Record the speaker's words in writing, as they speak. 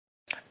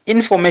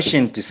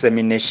Information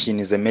dissemination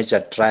is a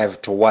major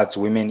drive towards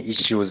women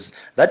issues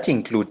that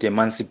include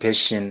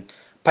emancipation,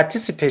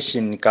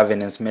 participation in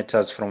governance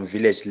matters from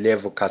village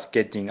level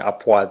cascading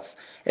upwards,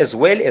 as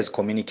well as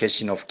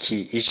communication of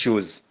key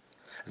issues.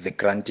 The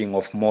granting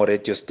of more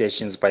radio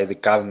stations by the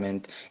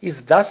government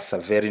is thus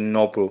very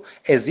noble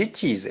as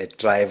it is a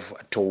drive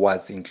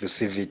towards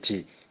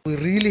inclusivity. We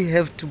really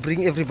have to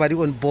bring everybody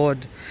on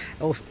board.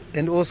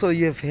 And also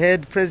you have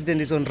heard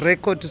President is on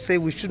record to say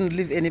we shouldn't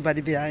leave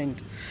anybody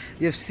behind.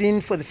 You have seen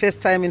for the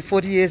first time in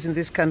 40 years in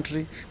this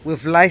country,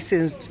 we've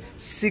licensed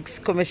 6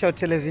 commercial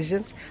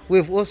televisions.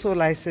 We've also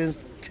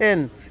licensed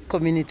 10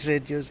 community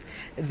radios.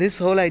 This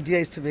whole idea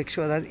is to make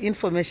sure that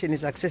information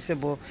is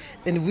accessible,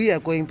 and we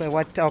are going by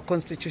what our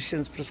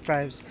constitution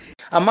prescribes.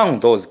 Among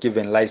those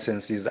given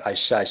licenses are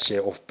Shashe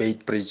of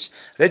Beitbridge,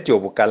 Radio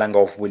Bukalanga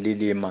of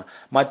Bulilima,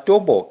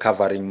 Matobo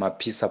covering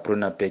Mapisa,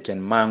 Brunabek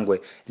and Mangwe,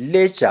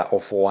 Lecha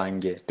of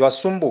Wange,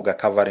 Twasumbuga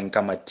covering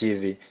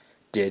Kamativi,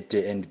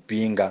 Tete and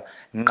Binga,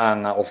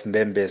 Nganga of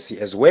Mbembesi,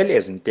 as well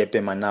as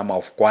Ntepe Manama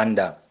of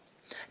Kwanda.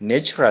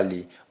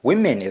 Naturally,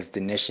 women as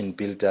the nation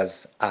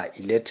builders are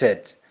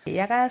elated.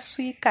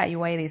 Yakaswika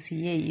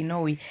iwairesi ye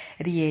inowi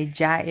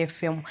rieja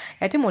FM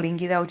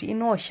yatimulingira kuti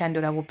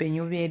inoshandura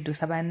upenyu vedu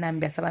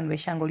savanambi savanhu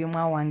veshango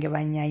lyomwa wange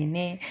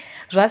vanyaine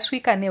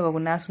zvaswika newe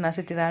kunasu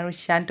nasitira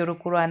rushando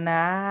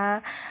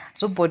rukurwana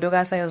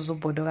zobhodoka sayo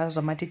zobhodoka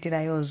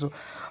zvamatitira yozo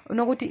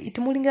nokuti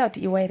timulingira kuti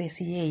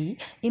iwairesi yeyi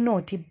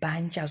inoti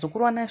banja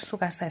zokurwana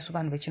suka sayo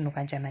vanhu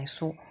vechinukanja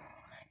isu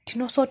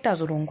tinosota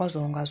zorongwa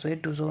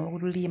zvedu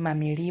zvorima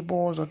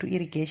mirivo zotu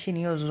irrigation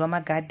yozo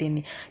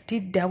zvamagarden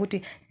tidha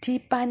kuti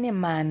tipane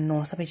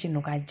mano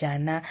sapechinhuka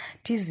jana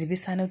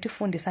tizivisane kuti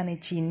tifundisane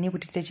chini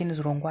kuti tite chini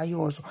zvirongwa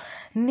yozo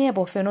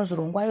nebo feno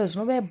zvirongwa yozo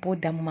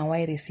zvinobebhodha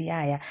mumawairesi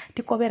aya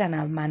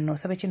tikoverana mano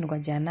sapechinhuka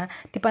jana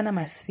tipana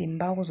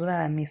masimba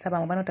okuzoraramisa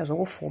vamwe vanota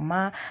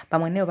zvokufuma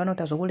vamwe nevo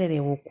vanota zvokurere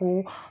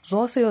huku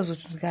zvose yozo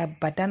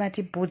tikabhatana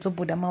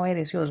tibhodha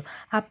mawairesi yozo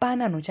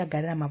hapana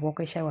nhuchagarira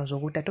mavoko eshaiwa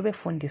zvokuti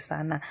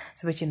tovefundisana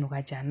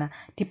sepechinhuka jana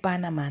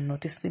tipana mano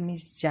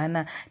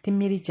tisimijana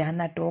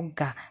timirijana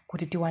toga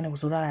kuti tiwane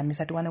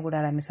kuzoraramisa tiwane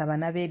kuraramisa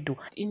vana vedu.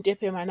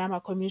 Intepe Manama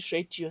community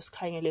radio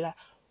sikhangelela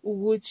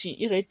ukuthi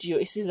iradio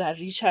isiza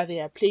reacher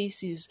their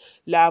places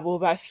labo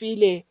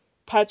bafile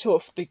part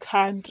of the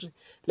country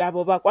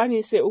labo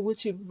bakwanise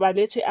ukuthi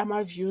balethe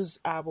ama views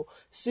abo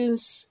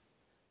since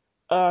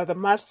the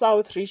Mars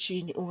South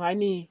region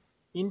ungani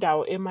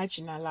indawo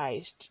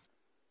emarginalized.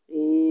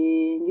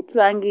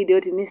 Ngithlangile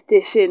ukuthi ni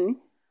station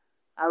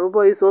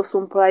arubo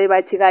izosumpula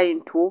ibachika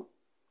into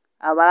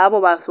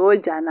abalabo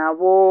basoja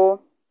nabo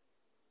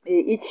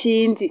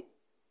ichindi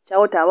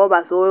chakuti abo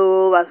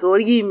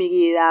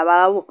bazolimikira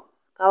abalabo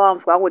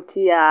kabamvuka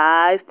kuti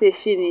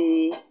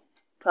station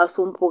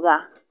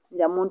twasumpuka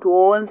nja muntu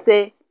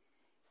wonse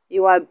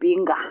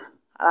iwabhinga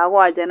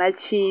alakwajana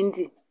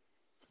chindi.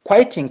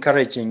 Quite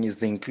encouraging is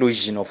the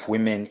inclusion of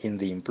women in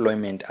the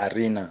employment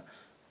arena.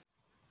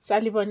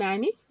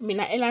 Salibonani,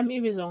 mina elami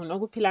ibizo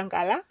ngokuphila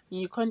ngala,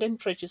 yi-content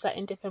producer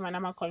Intepe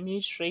Manama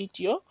Community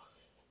Radio.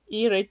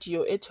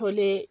 I-radio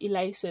ethole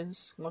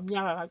i-license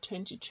ngomnyaka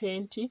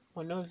ka-2020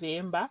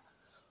 ngoNovember.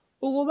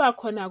 Ukuba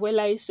khona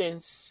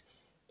kwe-license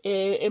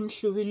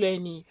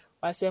emhlubilweni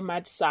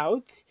wase-Mad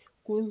South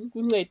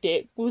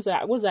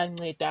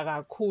kuzanceda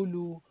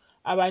kakhulu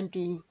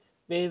abantu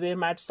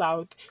be-Mad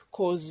South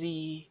cause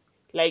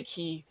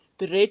like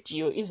the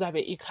radio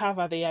izabe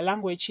icover their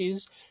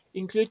languages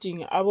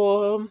including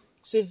abo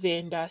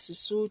Sivenda,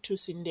 Sisuthu,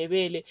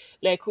 Sindebele,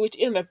 like which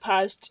in the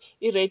past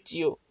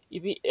i-radio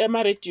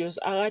ama-radios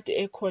akade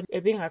ekhona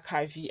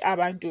ebengakhavi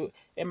abantu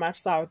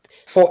ema-South.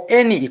 For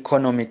any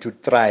economy to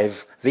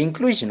thrive, the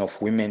inclusion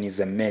of women is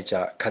a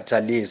major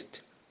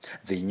catalyst.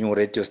 The new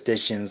radio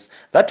stations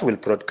that will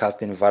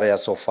broadcast in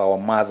various of our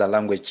mother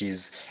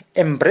languages,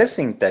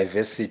 embracing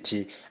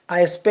diversity,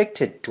 are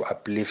expected to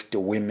uplift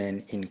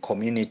women in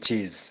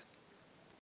communities.